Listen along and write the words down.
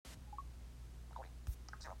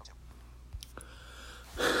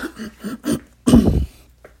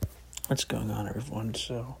What's going on, everyone?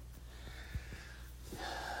 So,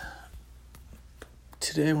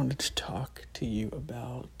 today I wanted to talk to you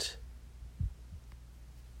about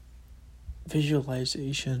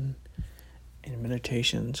visualization and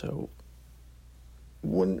meditation. So,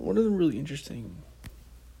 one of the really interesting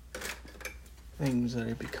things that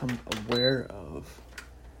I become aware of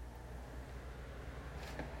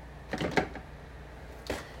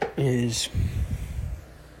is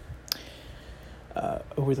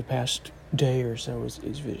over the past day or so is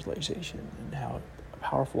visualization and how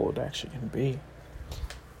powerful it actually can be.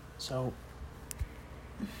 So,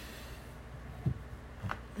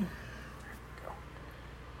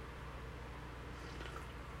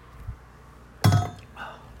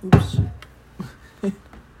 oops.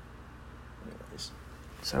 Anyways,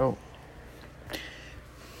 so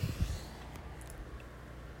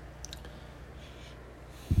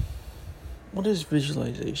what is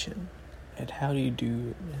visualization, and how do you do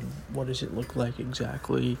it, and what does it look like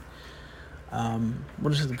exactly?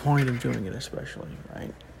 What is the point of doing it, especially,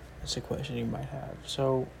 right? That's a question you might have.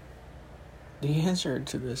 So, the answer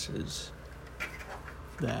to this is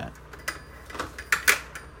that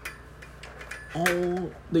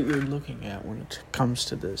all that you're looking at when it comes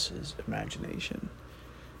to this is imagination.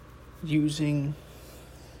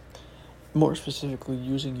 More specifically,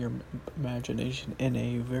 using your imagination in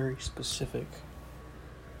a very specific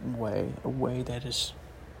way, a way that is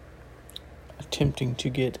attempting to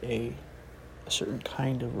get a certain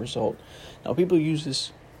kind of result. Now, people use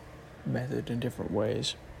this method in different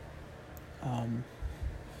ways.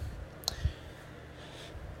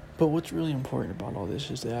 But what's really important about all this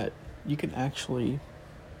is that you can actually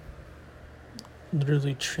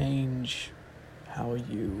literally change how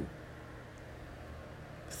you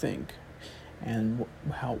think and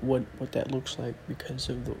what that looks like because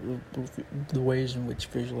of the ways in which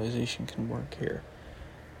visualization can work here.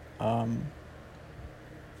 For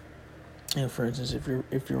instance, if you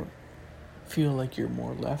feel like you're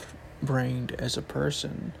more left-brained as a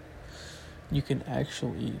person, you can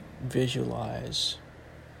actually visualize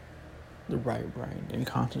the right brain and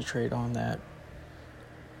concentrate on that,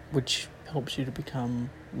 which helps you to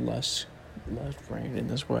become less left-brained in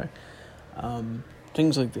this way.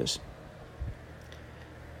 Things like this.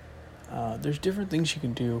 There's different things you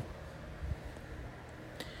can do.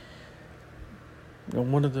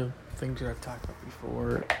 One of the things that I've talked about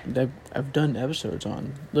before, that I've done episodes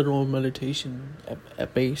on, literal meditation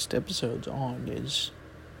based episodes on, is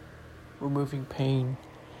removing pain.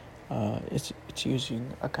 It's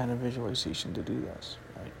using a kind of visualization to do this,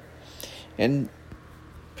 right? And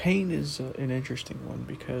pain is an interesting one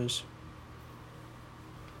because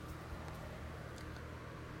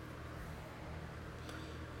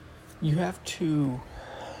you have to.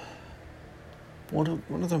 One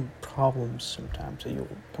of the problems sometimes that you'll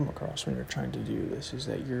come across when you're trying to do this is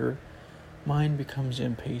that your mind becomes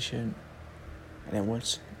impatient and it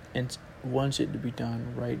wants it to be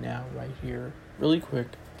done right now, right here, really quick.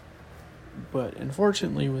 But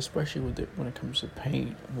unfortunately, especially when it comes to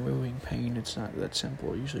pain, removing pain, it's not that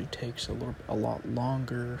simple. It usually takes a lot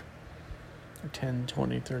longer, 10,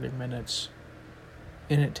 20, 30 minutes.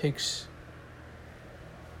 And it takes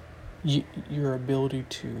your ability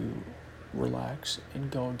to relax and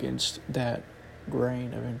go against that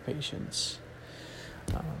grain of impatience.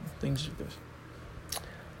 Things like this.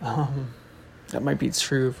 That might be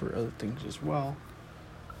true for other things as well.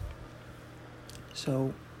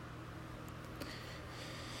 So,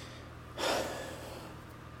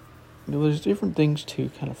 there's different things to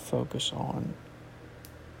kind of focus on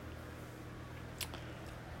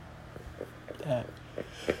that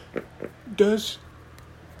does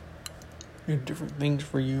different things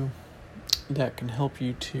for you that can help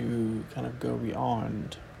you to kind of go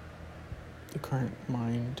beyond the current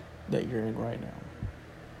mind that you're in right now.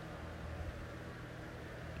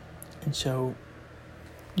 And so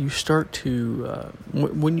you start to,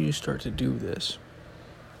 when you start to do this,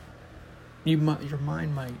 your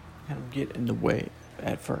mind might kind of get in the way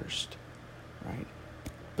at first, right?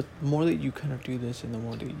 But the more that you kind of do this and the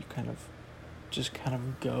more that you kind of just kind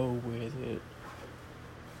of go with it,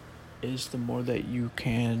 is the more that you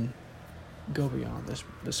can go beyond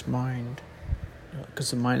this mind, because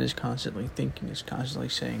the mind is constantly thinking, is constantly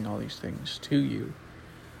saying all these things to you,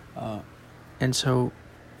 and so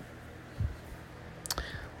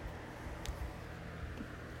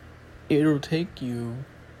it'll take you,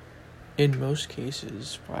 in most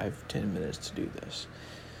cases, 5-10 minutes to do this.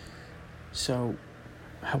 So,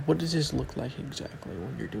 what does this look like exactly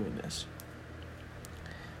when you're doing this?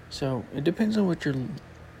 So, it depends on what you're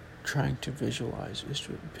trying to visualize. It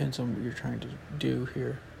depends on what you're trying to do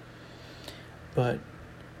here. But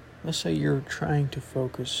let's say you're trying to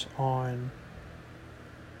focus on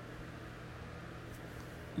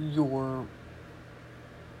your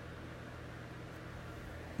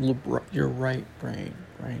right brain,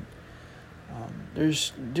 right?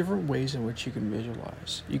 There's different ways in which you can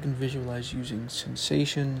visualize. You can visualize using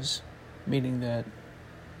sensations, meaning that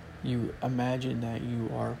you imagine that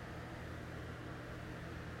you are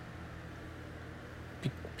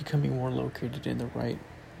becoming more located in the right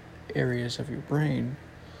areas of your brain,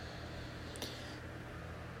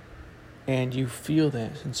 and you feel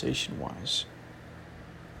that sensation-wise.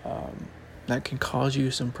 That can cause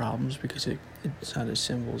you some problems because it's not as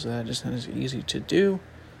simple as that. It's not as easy to do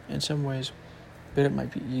in some ways, but it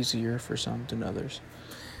might be easier for some than others.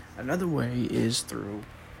 Another way is through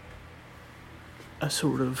a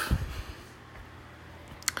sort of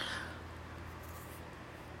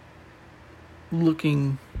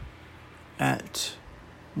looking at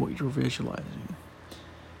what you're visualizing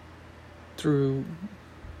through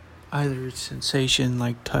either sensation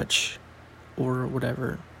like touch or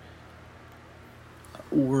whatever,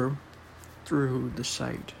 or through the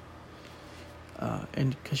sight.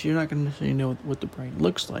 And because you're not going to necessarily know what the brain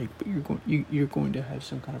looks like, but you're going to have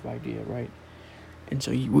some kind of idea, right? And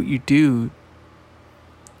so what you do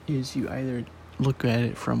is you either look at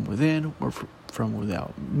it from within or from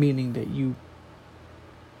without, meaning that you're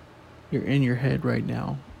in your head right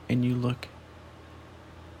now and you look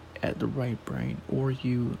at the right brain, or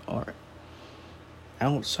you are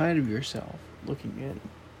outside of yourself looking at it.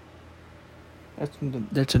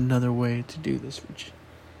 That's another way to do this, which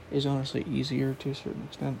is honestly easier to a certain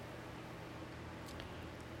extent.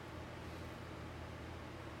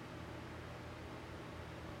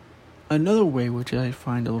 Another way, which I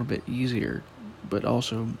find a little bit easier, but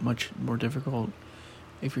also much more difficult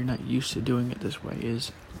if you're not used to doing it this way,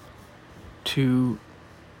 is to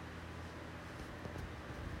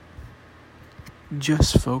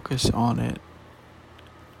just focus on it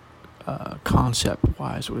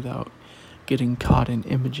concept-wise without getting caught in the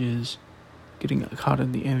images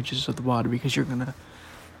of the body, because you're going to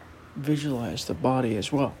visualize the body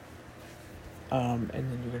as well. And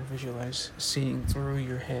then you're going to visualize seeing through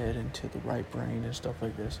your head into the right brain and stuff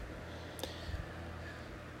like this.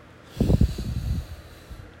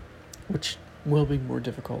 Which will be more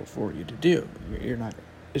difficult for you to do.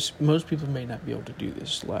 Most people may not be able to do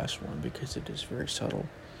this last one because it is very subtle.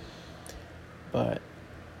 But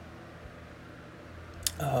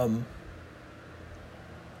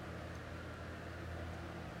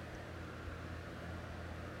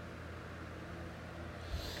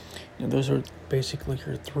those are basically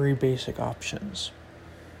your three basic options.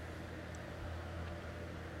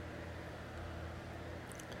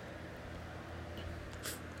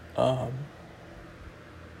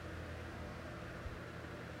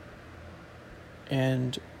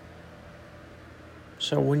 And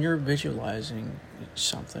so when you're visualizing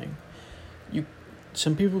something,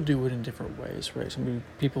 some people do it in different ways, right? Some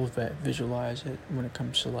people visualize it when it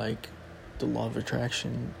comes to like the law of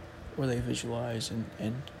attraction, or they visualize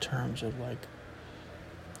in terms of like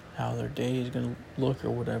how their day is going to look or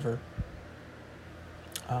whatever.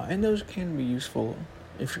 And those can be useful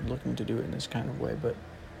if you're looking to do it in this kind of way. But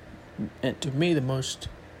to me, the most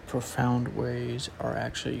profound ways are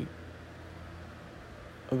actually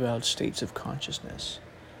about states of consciousness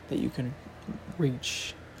that you can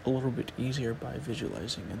reach a little bit easier by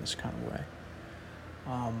visualizing in this kind of way.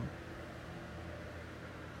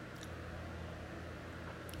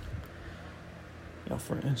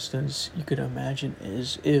 For instance, you could imagine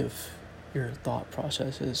as if your thought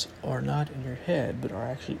processes are not in your head, but are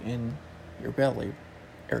actually in your belly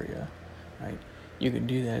area, right? You can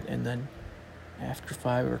do that, and then after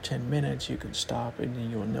 5 or 10 minutes, you can stop, and then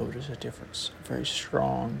you'll notice a difference, a very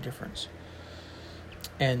strong difference,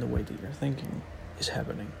 and the way that you're thinking is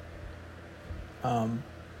happening.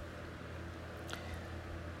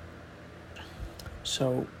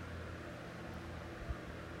 So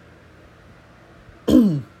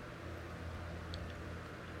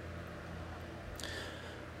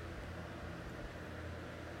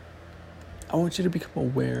I want you to become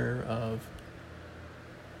aware of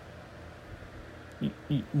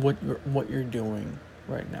what you're doing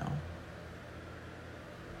right now.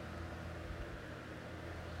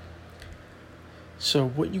 So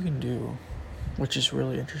what you can do, which is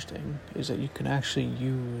really interesting, is that you can actually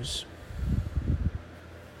use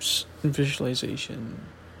visualization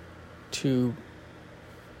to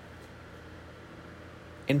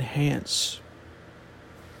enhance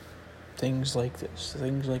things like this,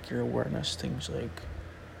 things like your awareness, things like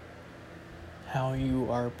how you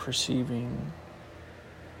are perceiving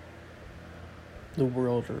the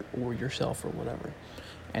world or yourself or whatever.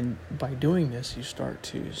 And by doing this, you start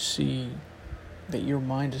to see that your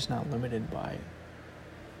mind is not limited by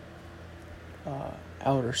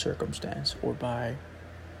outer circumstance or by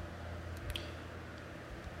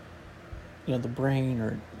the brain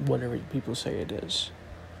or whatever people say it is,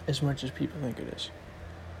 as much as people think it is.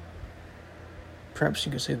 Perhaps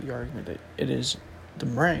you could say the argument that it is the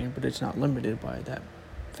brain, but it's not limited by that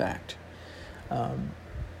fact.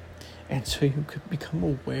 And so you could become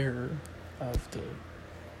aware of the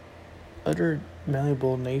utter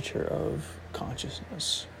malleable nature of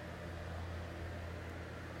consciousness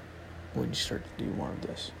when you start to do more of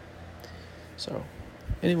this. So,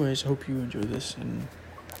 anyways, I hope you enjoy this and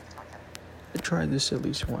try this at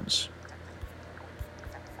least once.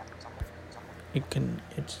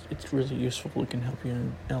 It's really useful. It can help you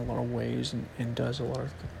in a lot of ways and does a lot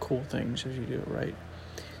of cool things as you do it right.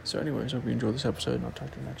 So anyways, hope you enjoy this episode, and I'll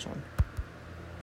talk to you next one.